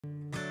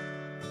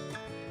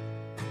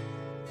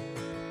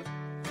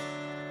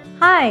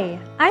Hi,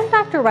 I'm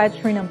Dr.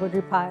 Rajsree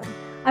Nambudripad.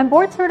 I'm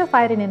board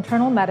certified in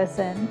internal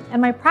medicine and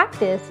my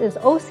practice is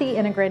OC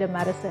Integrative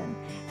Medicine.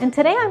 And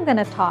today I'm going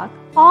to talk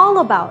all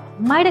about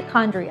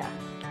mitochondria.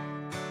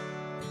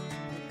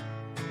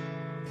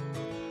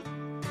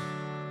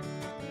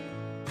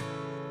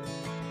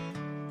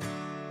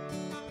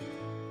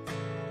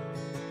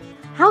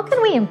 How can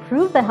we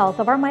improve the health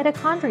of our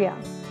mitochondria?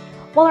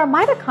 Well, our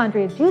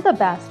mitochondria do the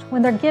best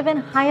when they're given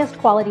highest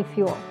quality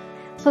fuel.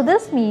 So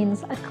this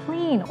means a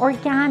clean,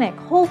 organic,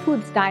 whole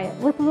foods diet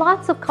with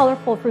lots of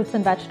colorful fruits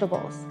and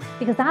vegetables,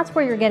 because that's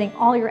where you're getting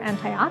all your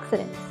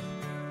antioxidants.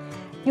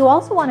 You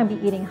also want to be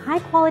eating high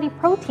quality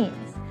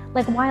proteins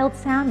like wild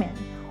salmon,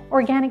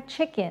 organic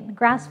chicken,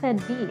 grass-fed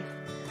beef,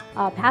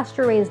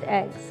 pasture-raised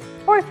eggs,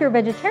 or if you're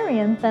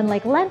vegetarian, then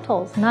like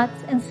lentils,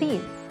 nuts, and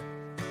seeds.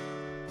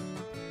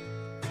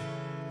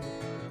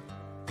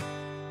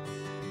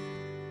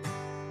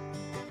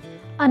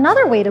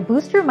 Another way to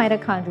boost your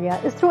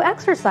mitochondria is through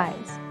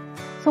exercise.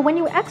 So when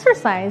you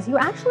exercise, you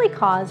actually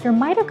cause your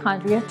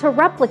mitochondria to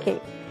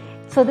replicate.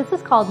 So this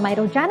is called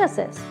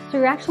mitogenesis. So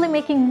you're actually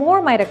making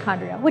more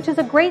mitochondria, which is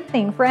a great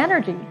thing for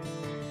energy.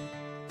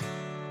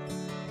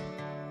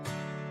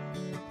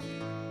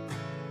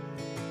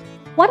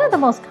 One of the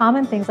most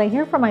common things I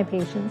hear from my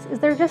patients is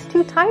they're just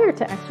too tired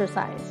to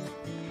exercise.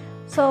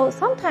 So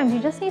sometimes you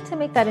just need to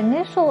make that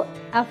initial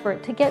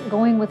effort to get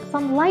going with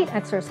some light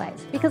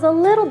exercise, because a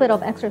little bit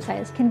of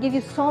exercise can give you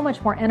so much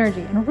more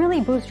energy and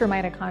really boost your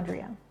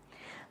mitochondria.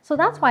 So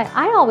that's why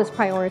I always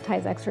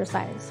prioritize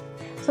exercise.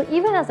 So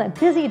even as a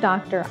busy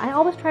doctor, I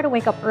always try to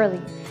wake up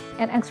early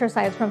and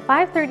exercise from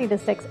 5:30 to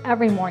 6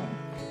 every morning,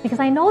 because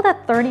I know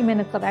that 30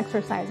 minutes of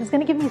exercise is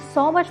going to give me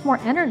so much more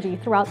energy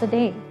throughout the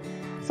day.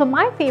 So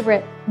my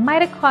favorite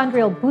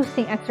mitochondrial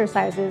boosting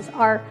exercises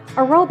are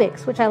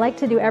aerobics, which I like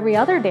to do every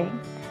other day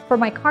for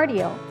my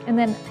cardio. And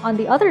then on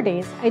the other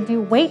days, I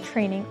do weight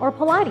training or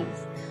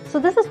Pilates. So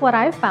this is what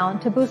I've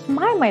found to boost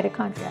my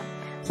mitochondria.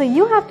 So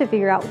you have to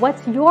figure out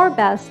what's your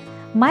best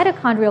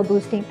mitochondrial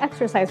boosting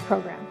exercise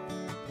program.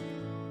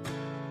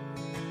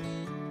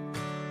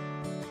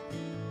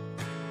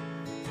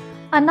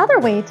 Another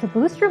way to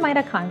boost your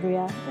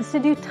mitochondria is to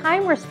do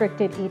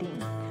time-restricted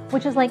eating,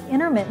 which is like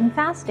intermittent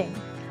fasting.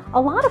 A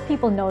lot of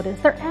people notice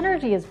their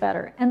energy is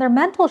better and their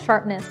mental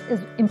sharpness is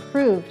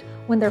improved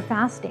when they're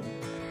fasting.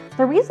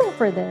 The reason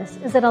for this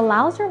is it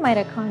allows your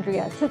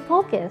mitochondria to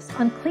focus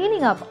on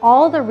cleaning up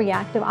all the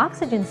reactive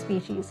oxygen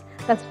species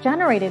that's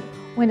generated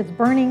when it's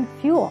burning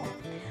fuel.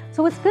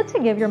 So it's good to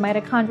give your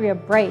mitochondria a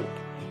break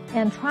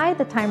and try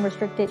the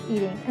time-restricted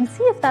eating and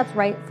see if that's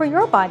right for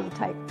your body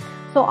type.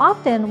 So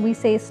often we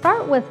say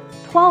start with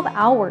 12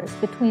 hours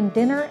between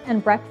dinner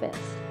and breakfast,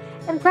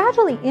 and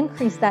gradually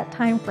increase that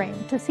time frame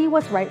to see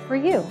what's right for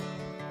you.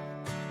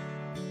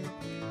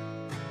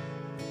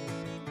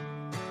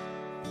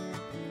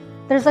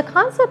 There's a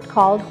concept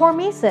called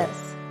hormesis,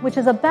 which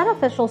is a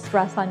beneficial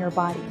stress on your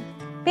body.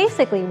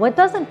 Basically, what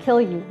doesn't kill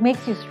you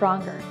makes you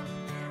stronger.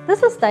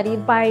 This is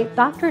studied by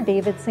Dr.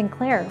 David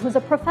Sinclair, who's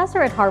a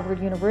professor at Harvard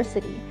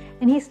University,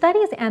 and he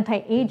studies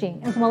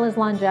anti-aging as well as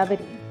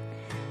longevity.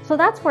 So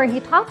that's where he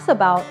talks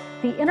about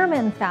the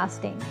intermittent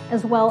fasting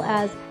as well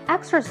as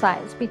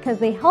exercise, because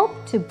they help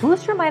to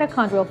boost your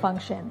mitochondrial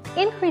function,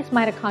 increase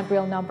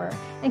mitochondrial number,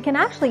 and can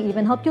actually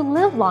even help you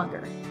live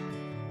longer.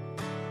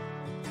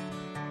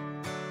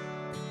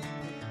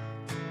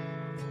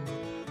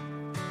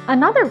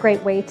 Another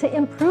great way to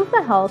improve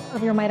the health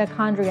of your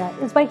mitochondria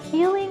is by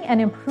healing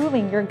and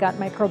improving your gut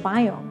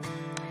microbiome.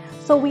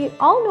 So we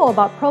all know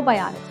about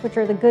probiotics, which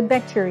are the good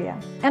bacteria,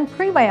 and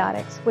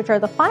prebiotics, which are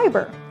the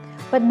fiber.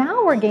 But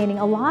now we're gaining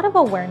a lot of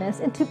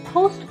awareness into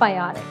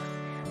postbiotics.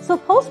 So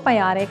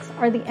postbiotics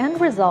are the end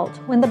result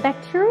when the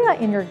bacteria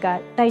in your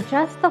gut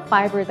digest the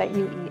fiber that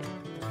you eat.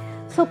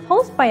 So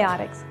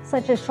postbiotics,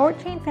 such as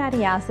short-chain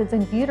fatty acids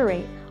and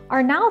butyrate,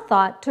 are now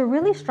thought to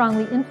really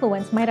strongly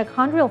influence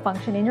mitochondrial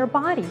function in your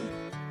body.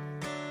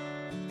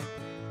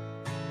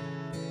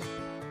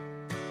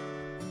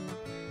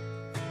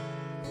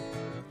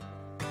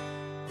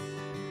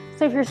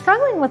 So if you're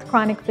struggling with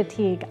chronic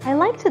fatigue, I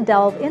like to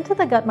delve into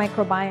the gut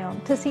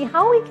microbiome to see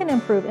how we can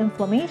improve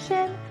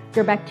inflammation,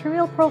 your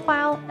bacterial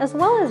profile, as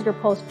well as your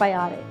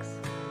postbiotics.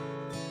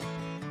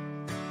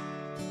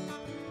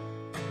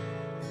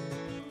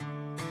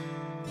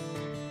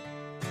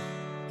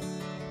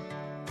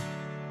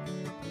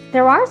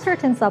 There are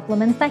certain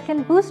supplements that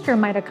can boost your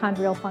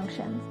mitochondrial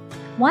functions.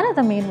 One of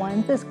the main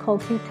ones is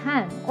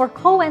CoQ10 or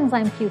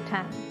coenzyme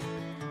Q10.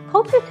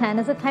 CoQ10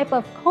 is a type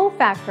of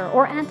cofactor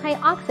or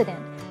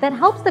antioxidant that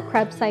helps the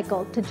Krebs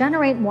cycle to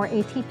generate more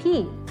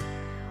ATP.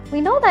 We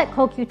know that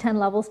CoQ10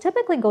 levels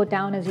typically go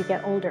down as you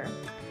get older.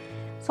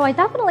 So I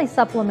definitely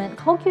supplement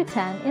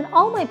CoQ10 in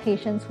all my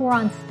patients who are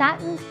on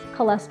statin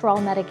cholesterol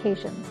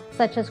medications,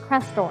 such as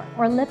Crestor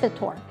or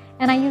Lipitor,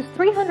 and I use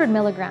 300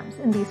 milligrams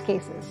in these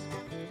cases.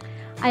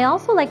 I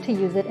also like to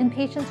use it in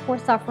patients who are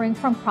suffering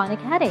from chronic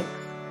headaches,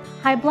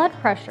 high blood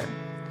pressure,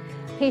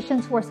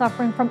 patients who are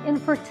suffering from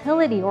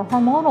infertility or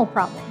hormonal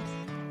problems,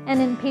 and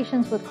in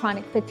patients with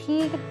chronic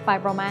fatigue,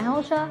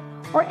 fibromyalgia,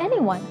 or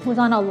anyone who's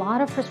on a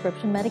lot of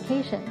prescription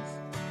medications.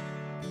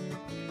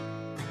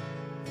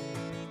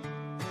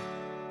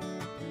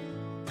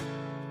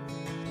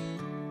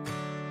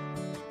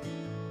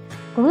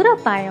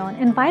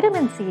 Glutathione and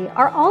vitamin C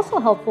are also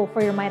helpful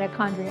for your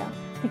mitochondria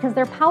because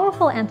they're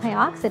powerful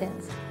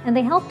antioxidants and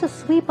they help to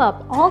sweep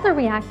up all the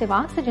reactive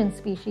oxygen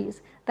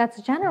species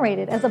that's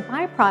generated as a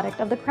byproduct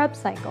of the Krebs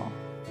cycle.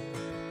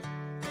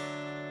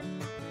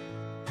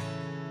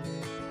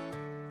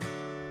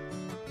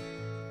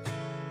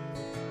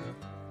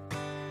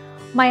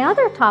 My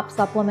other top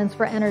supplements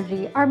for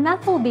energy are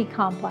methyl B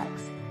complex,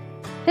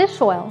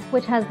 fish oil,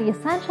 which has the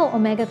essential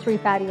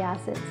omega-3 fatty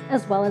acids,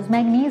 as well as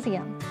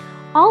magnesium.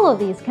 All of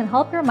these can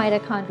help your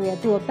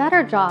mitochondria do a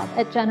better job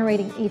at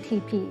generating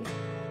ATP.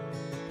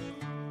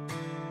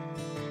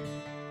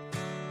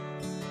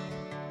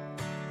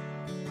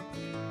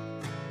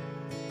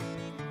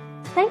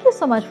 Thank you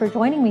so much for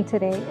joining me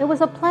today. It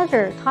was a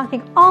pleasure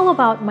talking all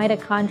about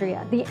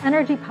mitochondria, the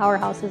energy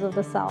powerhouses of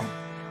the cell.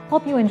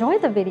 Hope you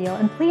enjoyed the video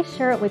and please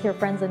share it with your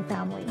friends and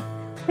family.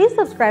 Please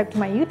subscribe to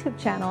my YouTube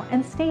channel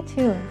and stay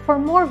tuned for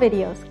more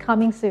videos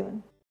coming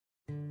soon.